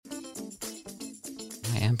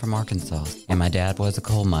am from Arkansas, and my dad was a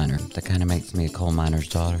coal miner. That kind of makes me a coal miner's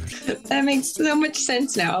daughter. That makes so much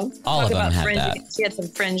sense now. All of them have that. She had some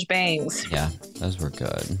fringe bangs. Yeah, those were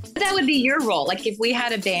good. That would be your role. Like if we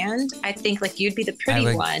had a band, I think like you'd be the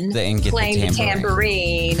pretty one playing the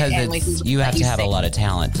tambourine. Because you have to have a lot of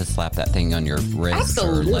talent to slap that thing on your wrist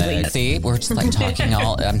or leg. See, we're just like talking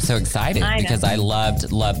I'm so excited because I loved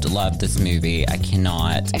this movie. I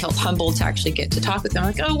cannot. I felt humbled to actually get to talk with them.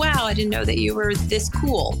 I'm like, oh wow, I didn't know that you were this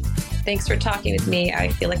cool. Thanks for talking with me. I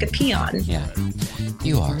feel like a peon. Yeah,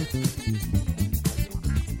 you are.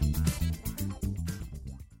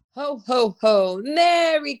 Ho, ho, ho.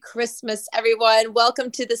 Merry Christmas, everyone.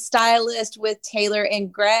 Welcome to The Stylist with Taylor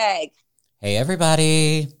and Greg. Hey,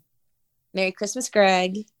 everybody. Merry Christmas,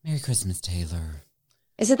 Greg. Merry Christmas, Taylor.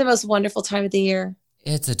 Is it the most wonderful time of the year?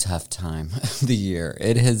 It's a tough time of the year.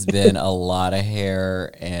 It has been a lot of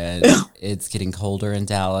hair, and it's getting colder in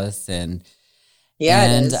Dallas, and it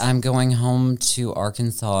is. I'm going home to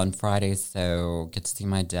Arkansas on Friday, so get to see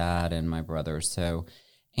my dad and my brother,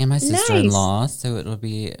 and my sister-in-law. Nice. So it'll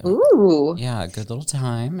be a good little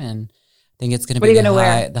time, and I think it's going to be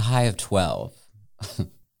the high of 12.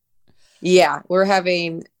 Yeah, we're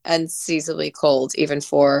having unseasonably cold, even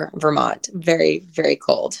for Vermont. Very, very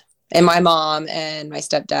cold. And my mom and my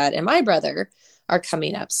stepdad and my brother are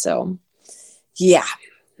coming up. So, yeah.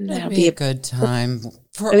 That'll be a good time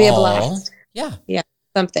for all. It'll be a blast. Yeah. Yeah,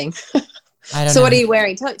 something. I don't know. What are you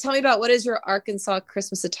wearing? Tell me about what is your Arkansas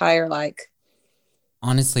Christmas attire like?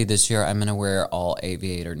 Honestly, this year I'm going to wear all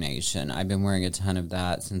Aviator Nation. I've been wearing a ton of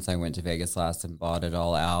that since I went to Vegas last and bought it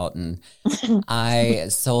all out. And I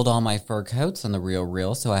sold all my fur coats on the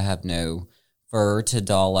Real, so I have no fur to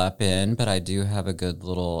doll up in. But I do have a good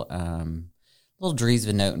little Dries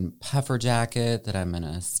Van Noten puffer jacket that I'm going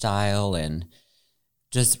to style and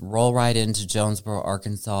just roll right into Jonesboro,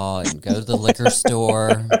 Arkansas and go to the liquor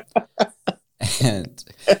store. And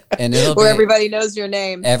it'll where everybody knows your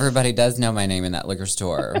name. Everybody does know my name in that liquor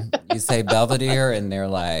store. You say Belvedere, and they're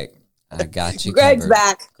like, "I got you." Greg's covered.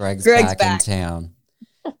 back. Greg's back in town.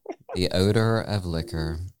 The odor of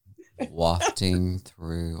liquor wafting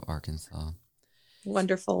through Arkansas.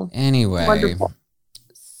 Wonderful. Anyway, wonderful.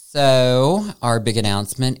 So our big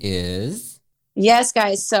announcement is. Yes,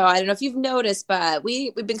 guys. So I don't know if you've noticed, but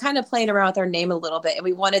we've been kind of playing around with our name a little bit, and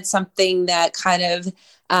we wanted something that kind of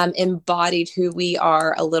embodied who we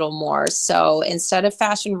are a little more. So instead of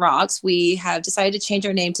Fashion Rocks, we have decided to change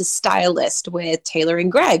our name to Stylist with Taylor and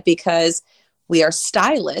Greg, because we are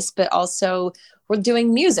stylists, but also we're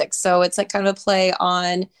doing music. So it's like kind of a play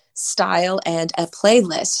on style and a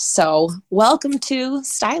playlist. So welcome to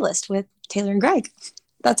Stylist with Taylor and Greg.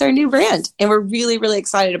 That's our new brand, and we're really, really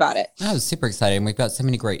excited about it. I was super excited, and we've got so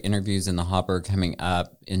many great interviews in the hopper coming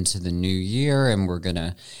up into the new year, and we're going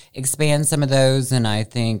to expand some of those, and I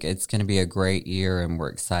think it's going to be a great year, and we're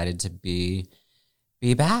excited to be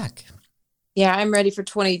back. Yeah, I'm ready for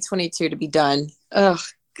 2022 to be done. Oh,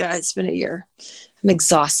 God, it's been a year. I'm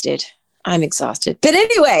exhausted. But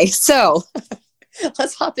anyway, so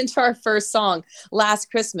let's hop into our first song,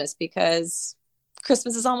 Last Christmas, because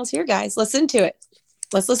Christmas is almost here, guys. Let's listen to it.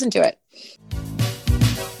 Last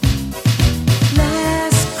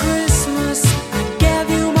Christmas, I gave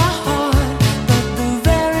you my heart, but the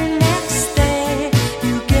very next day,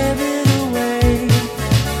 you gave it away.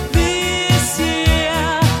 This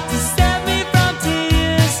year, to save me from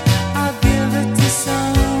tears, I'll give it to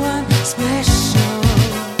someone special.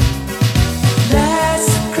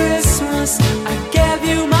 Last Christmas, I gave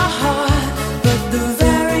you my heart, but the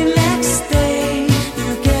very next day,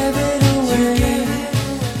 you gave it away.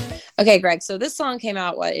 Okay, Greg, so this song came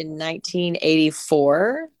out, in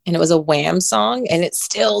 1984, and it was a Wham song, and it's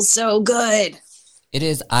still so good. It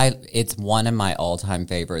is. It's one of my all-time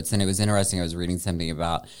favorites, and it was interesting. I was reading something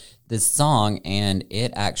about this song, and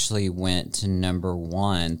it actually went to number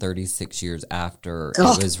 1 36 years after it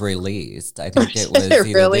was released. I think it was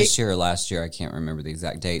either this year or last year. I can't remember the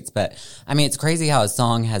exact dates, but I mean, it's crazy how a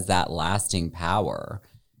song has that lasting power.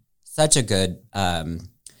 Such a good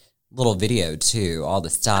little video too, all the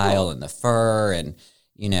style and the fur, and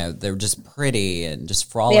they're just pretty and just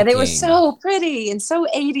frolicking. Yeah, they were so pretty and so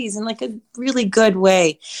 80s in like a really good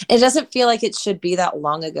way. It doesn't feel like it should be that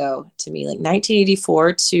long ago to me, like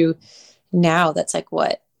 1984 to now. That's like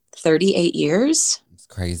what, 38 years? It's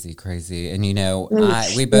crazy. And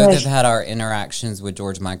we both have had our interactions with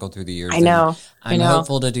George Michael through the years. I know. I'm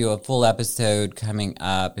hopeful to do a full episode coming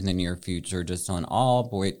up in the near future just on all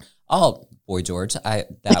Boy George. That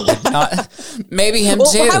would not, maybe him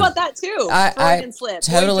too. Well, how about that too? I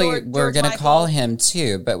totally, we're going to call him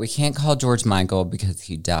too, but we can't call George Michael because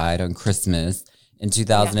he died on Christmas in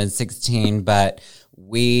 2016, but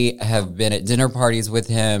we have been at dinner parties with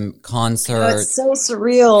him, concerts. It's so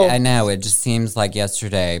surreal. I know, it just seems like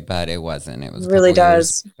yesterday, but it wasn't. It was really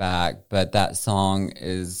does. years back. But that song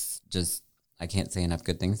is just, I can't say enough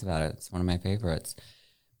good things about it. It's one of my favorites.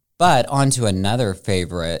 But on to another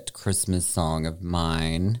favorite Christmas song of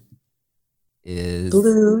mine is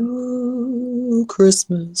Blue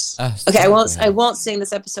Christmas. So okay, I good. won't sing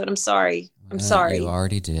this episode. I'm sorry. I'm sorry. You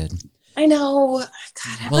already did. I know.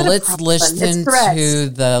 God, Well, let's listen to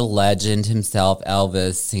the legend himself,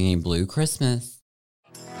 Elvis, singing Blue Christmas.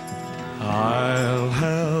 I'll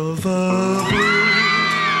have a blue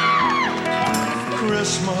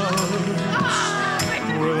Christmas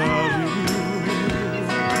without you.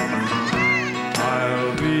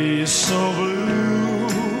 I'll be so blue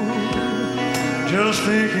just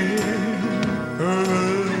thinking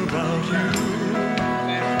about you.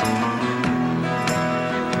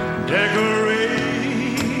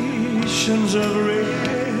 Decorations of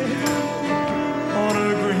red on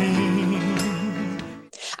a green.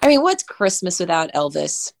 I mean, what's Christmas without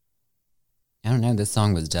Elvis? I don't know. This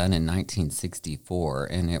song was done in 1964,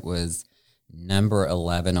 and it was number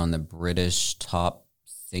 11 on the British top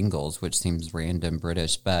singles, which seems random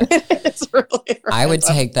British, but It's really random. I would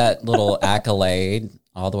take that little accolade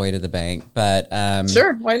all the way to the bank. But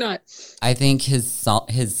Sure, why not? I think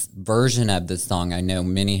his version of the song, I know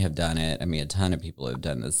many have done it. I mean, a ton of people have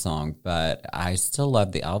done this song, but I still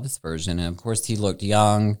love the Elvis version. And of course, he looked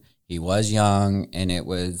young. He was young, and it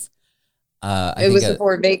was. It was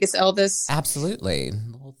before Vegas Elvis. Absolutely, a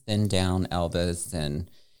little thin down Elvis, and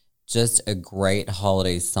just a great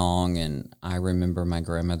holiday song. And I remember my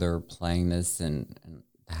grandmother playing this in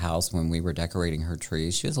the house when we were decorating her tree.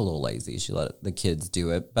 She was a little lazy. She let the kids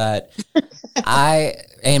do it, but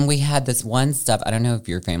we had this one stuff. I don't know if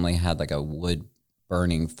your family had like a wood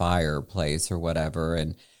burning fireplace or whatever,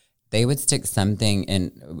 and they would stick something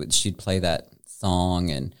and she'd play that song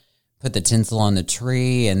and put the tinsel on the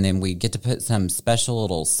tree, and then we get to put some special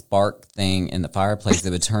little spark thing in the fireplace that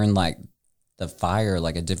would turn like the fire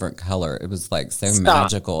like a different color. It was like so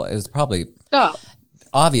magical. It was probably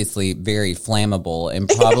obviously very flammable and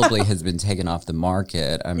probably has been taken off the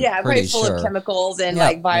market. I'm pretty full sure. of chemicals and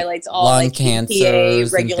like violates all lung like cancers EPA and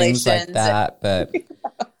things regulations. like that. But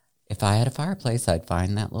if I had a fireplace, I'd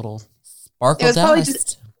find that little sparkle It was probably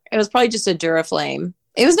dust. just a Duraflame.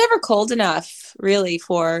 It was never cold enough, really,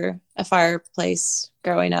 for a fireplace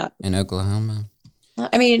growing up. In Oklahoma.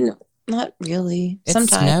 I mean, not really. It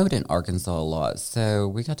Sometimes snowed in Arkansas a lot, so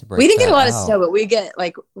we got to break we didn't get a lot of out. snow, but we get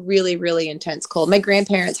like really, really intense cold. My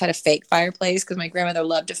grandparents had a fake fireplace because my grandmother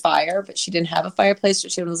loved to fire, but she didn't have a fireplace, so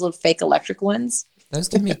she had those little fake electric ones. Those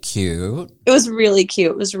can be cute. It was really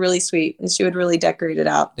cute. It was really sweet, and she would really decorate it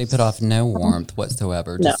out. They put off no warmth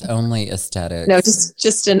whatsoever, just only aesthetics. No,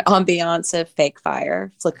 just an ambiance of fake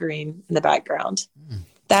fire flickering in the background.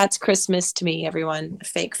 That's Christmas to me, everyone. A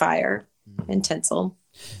fake fire and tinsel.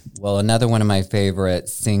 Well, another one of my favorite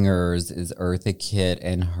singers is Eartha Kitt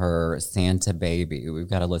and her Santa Baby. We've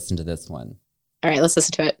got to listen to this one. All right, let's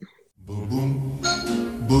listen to it. Boom, boom,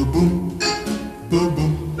 boom, boom, boom,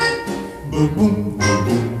 boom. Boom, boom, boom,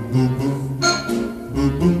 boom, boom,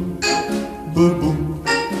 boom, boom,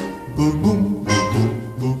 boom, boom,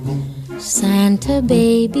 boom, boom. Santa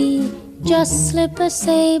baby, just slip a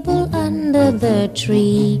sable under the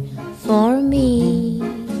tree for me.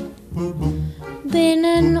 Been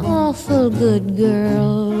an awful good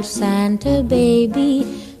girl, Santa baby,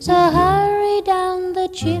 so hurry down the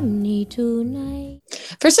chimney tonight.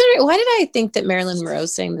 For some reason, why did I think that Marilyn Monroe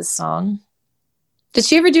sang this song? Did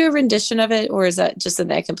she ever do a rendition of it, or is that just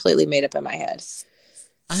something I completely made up in my head?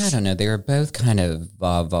 I don't know. They were both kind of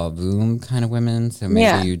va-va-voom kind of women, so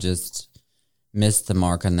maybe you just missed the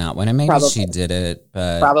mark on that one. And maybe she did it,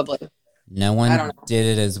 but no one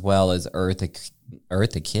did it as well as Eartha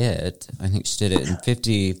Kitt. I think she did it in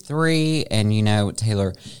 53. And, you know,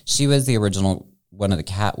 Taylor, she was the original one of the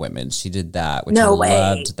Cat women. She did that, which I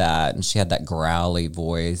loved that. And she had that growly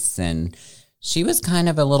voice. And she was kind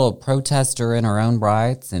of a little protester in her own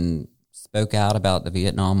rights and spoke out about the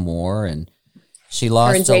Vietnam War. And she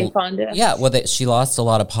lost she lost a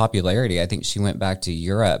lot of popularity. I think she went back to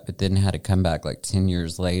Europe, but then had to come back like 10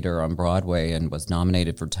 years later on Broadway and was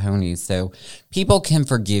nominated for Tony. So people can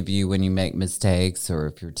forgive you when you make mistakes or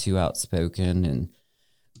if you're too outspoken.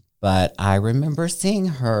 But I remember seeing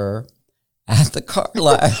her at the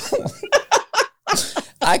Carlisle.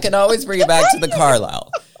 I can always bring it back to the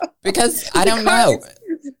Carlisle because I don't know.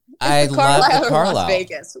 I love the Carlisle. Las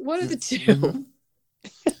Vegas. One of the two.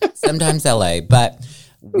 Sometimes LA, but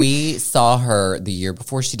we saw her the year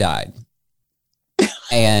before she died.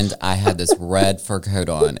 And I had this red fur coat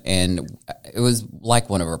on, and it was like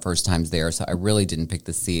one of our first times there, so I really didn't pick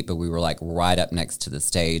the seat, but we were like right up next to the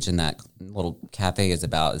stage, and that little cafe is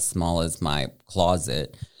about as small as my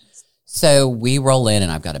closet. So we roll in,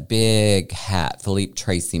 and I've got a big hat, Philippe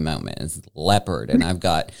Tracy moment, it's leopard, and I've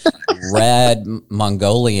got red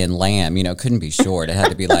Mongolian lamb, couldn't be short. It had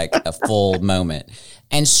to be like a full moment.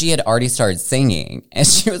 And she had already started singing, and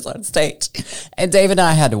she was on stage. And David and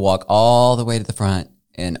I had to walk all the way to the front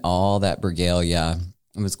in all that regalia.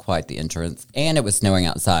 It was quite the entrance. And it was snowing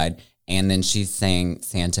outside. And then she sang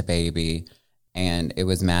Santa Baby, and it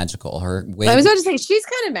was magical. Her wig, I was about to say, she's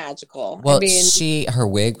kind of magical. Well, her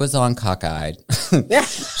wig was on cockeyed.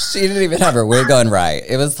 She didn't even have her wig on right.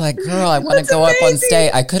 It was like, girl, I want to go up on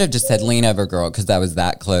stage. I could have just said, lean over, girl, because I was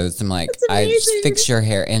that close. I'm like, I fix your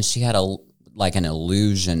hair. And she had an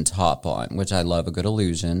illusion top on, which I love a good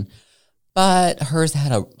illusion. But hers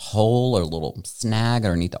had a hole or a little snag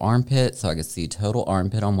underneath the armpit, so I could see total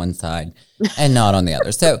armpit on one side and not on the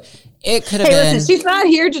other. So it could have been. Listen, she's not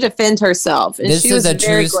here to defend herself. And this is a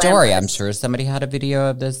true story. Glamorous. I'm sure somebody had a video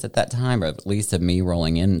of this at that time, or at least of me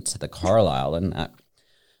rolling into the Carlisle in that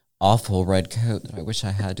awful red coat that I wish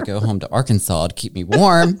I had to go home to Arkansas to keep me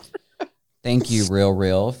warm. Thank you,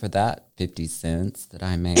 Real, for that 50 cents that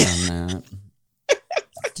I made on that.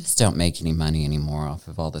 Just don't make any money anymore off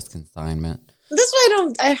of all this consignment. That's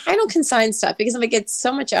why I don't consign stuff, because I'm like, it's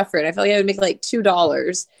so much effort. I feel like I would make like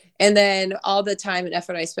 $2, and then all the time and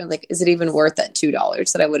effort I spend, like, is it even worth that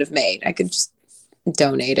 $2 that I would have made? I could just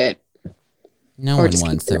donate it. No one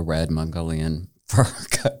wants a red Mongolian fur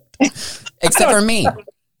coat, except for me.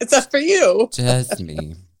 Except for you. Just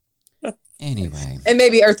me. Anyway. And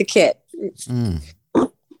maybe Eartha Kitt. In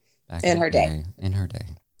her day.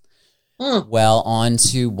 Well, on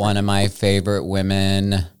to one of my favorite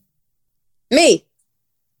women. Me.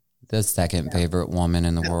 The second favorite woman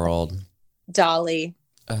in the world. Dolly.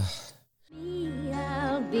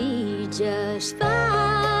 I'll be just fine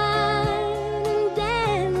and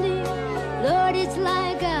dandy. Lord, it's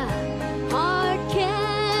like a hard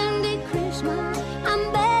candy Christmas.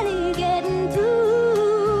 I'm barely getting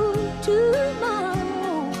through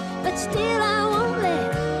tomorrow, but still I won't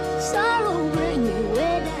let sorrow bring me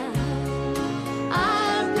way down.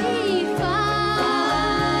 I'll be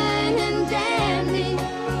fine and dandy.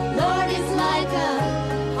 Lord, it's like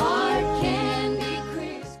a hard candy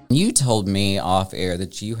Christmas. You told me off air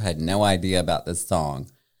that you had no idea about this song.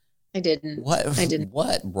 I didn't. I didn't.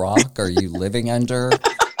 What rock are you living under?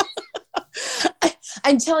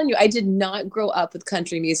 I'm telling you, I did not grow up with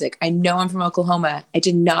country music. I know I'm from Oklahoma. I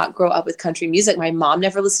did not grow up with country music. My mom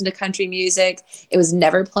never listened to country music. It was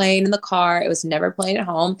never playing in the car. It was never playing at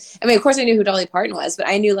home. I mean, of course, I knew who Dolly Parton was, but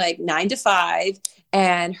I knew like 9 to 5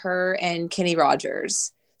 and her and Kenny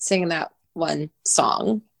Rogers singing that one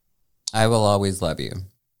song. I Will Always Love You.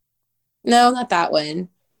 No, not that one.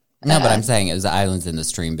 No, but I'm saying it was Islands in the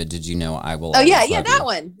Stream, but did you know I Will Oh, Always yeah, Love yeah, You?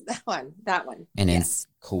 that one. And yeah. it's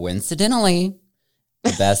coincidentally,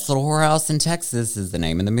 The Best Little Whorehouse in Texas is the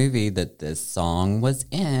name of the movie that this song was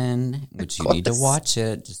in, which you need to watch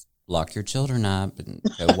it. Just lock your children up and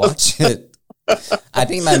go watch it. I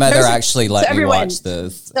think my mother actually let me watch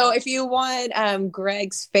this. So if you want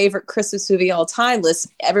Greg's favorite Christmas movie of all time,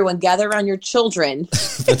 everyone gather around your children.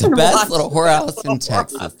 But The Best Little Whorehouse in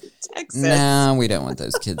Texas. No, we don't want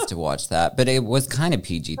those kids to watch that. But it was kind of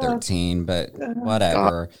PG-13, but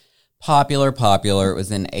whatever. Popular. It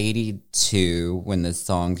was in 82 when this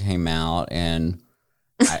song came out, and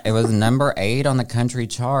it was number 8 on the country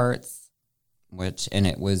charts. And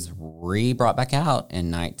it was brought back out in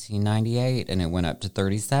 1998, and it went up to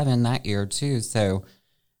 37 that year too. So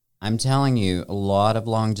I'm telling you, a lot of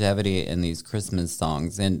longevity in these Christmas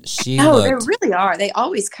songs. And they really are. They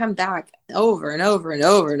always come back over and over and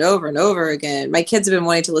over and over and over again. My kids have been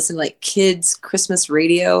wanting to listen to like kids Christmas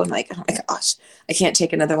radio, and like, oh my gosh, I can't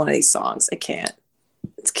take another one of these songs. I can't.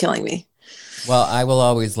 It's killing me. Well, I Will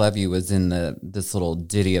Always Love You was in this little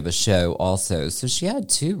ditty of a show also. So she had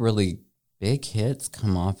 2 really big hits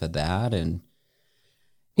come off of that. And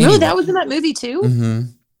really, that was in that movie too? Mm-hmm.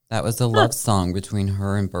 That was a love song between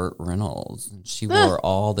her and Burt Reynolds. And she wore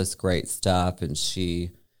all this great stuff, and she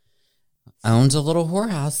owned a little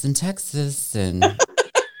whorehouse in Texas, and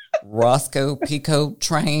Roscoe Pico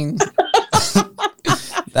train.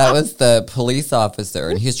 That was the police officer,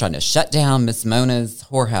 and he was trying to shut down Miss Mona's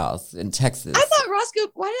whorehouse in Texas.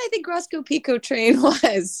 Why did I think Roscoe Pico train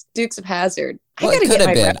was Dukes of Hazzard? Well, it could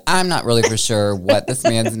have been. I'm not really for sure what this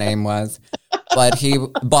man's name was, but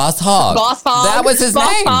Boss Hogg. Boss Hogg. That was his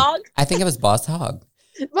name. Hogg. I think it was Boss Hogg.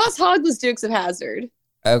 Boss Hogg was Dukes of Hazzard.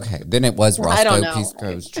 Okay, then it was I don't Roscoe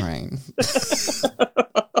know. Pisco's train.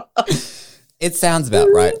 It sounds about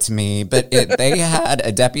right to me, but they had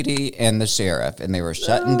a deputy and the sheriff, and they were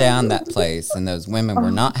shutting down that place, and those women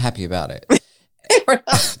were not happy about it. They were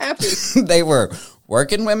not happy. They were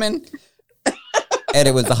working women, and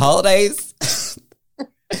it was the holidays.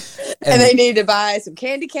 And they needed to buy some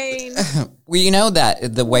candy cane Well, you know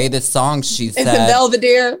that the way this song, she and some said,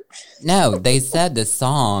 Belvedere. no, they said this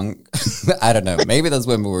song, I don't know, maybe those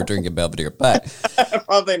women were drinking Belvedere, but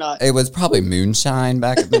Probably not. it was probably moonshine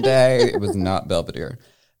back in the day. It was not Belvedere.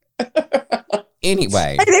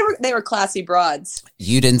 Anyway, Hey, they were classy broads.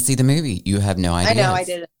 you didn't see the movie. You have no idea. I know, I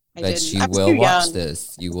didn't. But you I was will too watch young.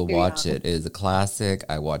 this. You will Too watch young. it. It is a classic.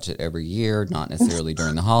 I watch it every year, not necessarily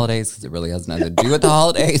during the holidays because it really has nothing to do with the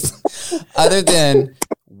holidays, other than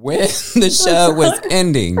when the show was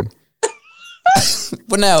ending.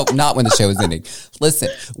 Well, no, not when the show was ending. Listen,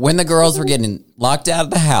 when the girls were getting locked out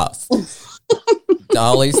of the house,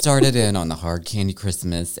 Dolly started in on the hard candy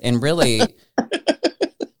Christmas. And really,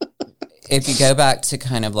 if you go back to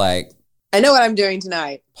kind of like I know what I'm doing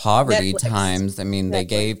tonight. poverty Netflix. times, I mean, they Netflix.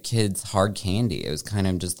 gave kids hard candy. It was kind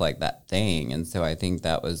of just like that thing. And so I think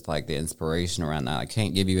that was like the inspiration around that. I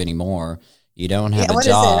can't give you any more. You don't have a What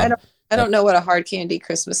is job. it? I don't know what a hard candy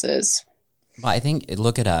Christmas is. But I think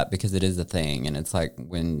look it up because it is a thing. And it's like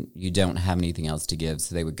when you don't have anything else to give.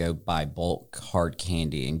 So they would go buy bulk hard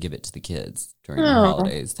candy and give it to the kids during the Oh.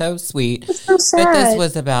 holidays. So sweet. So sad. But this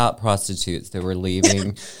was about prostitutes that were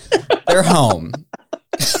leaving their home.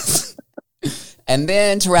 And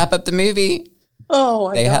then to wrap up the movie, oh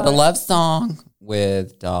my they God. had a love song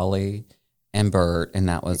with Dolly and Bert, and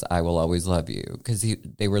that was "I Will Always Love You" because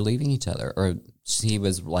they were leaving each other, or she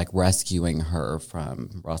was like rescuing her from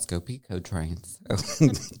Roscoe Pico trains. So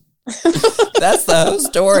that's the whole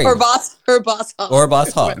story. Or boss hog. Or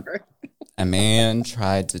Boss Hog. Whatever. A man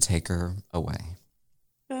tried to take her away.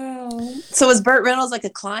 Oh. So was Burt Reynolds like a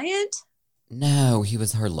client? No, he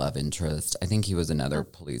was her love interest. I think he was another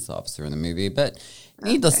police officer in the movie. But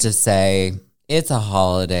needless to say, it's a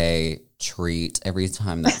holiday treat every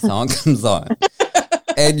time that song comes on.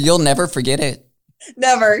 And you'll never forget it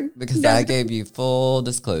Never. because I gave you full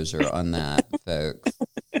disclosure on that, folks.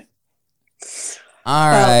 All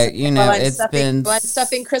right. You know, While I'm been... while I'm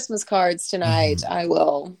stuffing Christmas cards tonight, I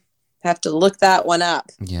will have to look that one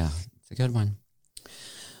up. Yeah, it's a good one.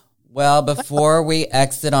 Well, before we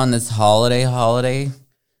exit on this holiday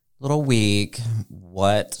little week,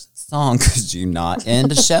 what song could you not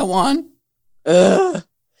end a show on? Ugh.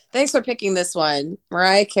 Thanks for picking this one,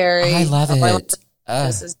 Mariah Carey. I love it.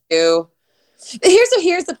 This is you.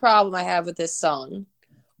 Here's the problem I have with this song.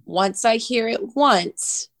 Once I hear it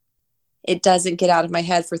once, it doesn't get out of my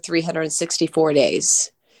head for 364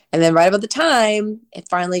 days. And then right about the time it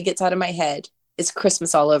finally gets out of my head, it's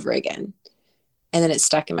Christmas all over again. And then it's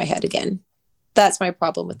stuck in my head again. That's my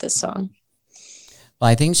problem with this song. Well,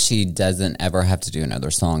 I think she doesn't ever have to do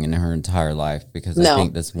another song in her entire life because I No.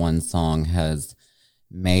 think this one song has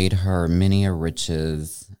made her many a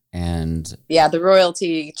riches. And Yeah, the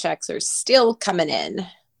royalty checks are still coming in.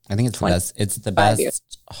 I think it's the 5 years.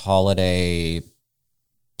 best holiday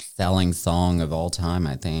selling song of all time,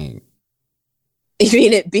 I think. You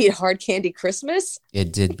mean it beat Hard Candy Christmas?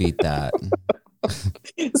 It did beat that.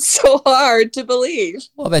 It's so hard to believe.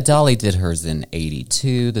 Well, but Dolly did hers in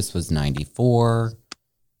 82. This was 94.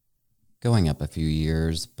 Going up a few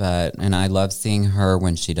years. And I love seeing her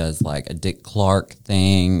when she does like a Dick Clark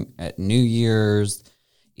thing at New Year's,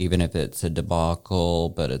 even if it's a debacle,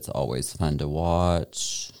 but it's always fun to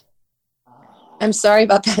watch. I'm sorry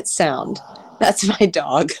about that sound. That's my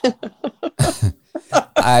dog.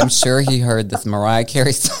 I'm sure he heard this Mariah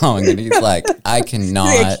Carey song and he's like, I cannot.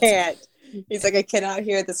 I can't. He's like, I cannot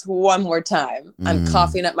hear this one more time. I'm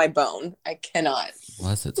coughing up my bone. I cannot.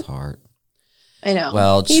 Bless its heart. I know.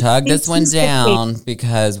 Well, chug this one he's down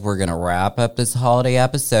because we're going to wrap up this holiday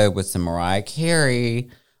episode with some Mariah Carey,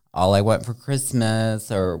 All I Want for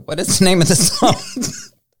Christmas, or what is the name of the song?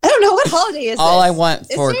 I don't know what holiday is All this? I Want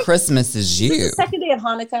Is for there- Christmas is Is You. this the second day of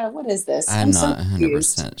Hanukkah? What is this? I'm so not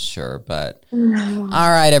confused. 100% sure, but all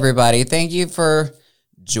right, everybody. Thank you for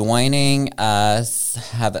joining us.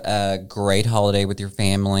 Have a great holiday with your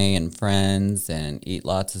family and friends and eat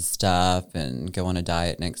lots of stuff and go on a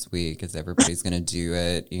diet next week because everybody's going to do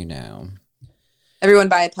it, you know. Everyone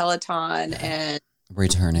buy a Peloton and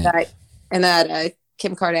Return it. that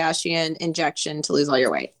Kim Kardashian injection to lose all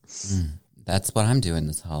your weight. That's what I'm doing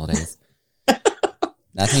this holidays.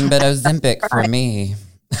 Nothing but Ozempic for me.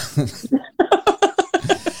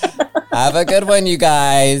 Have a good one, you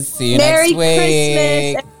guys. See you Merry next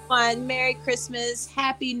week. Christmas, everyone. Merry Christmas.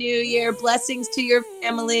 Happy New Year. Blessings to your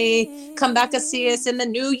family. Come back to see us in the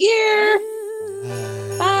new year.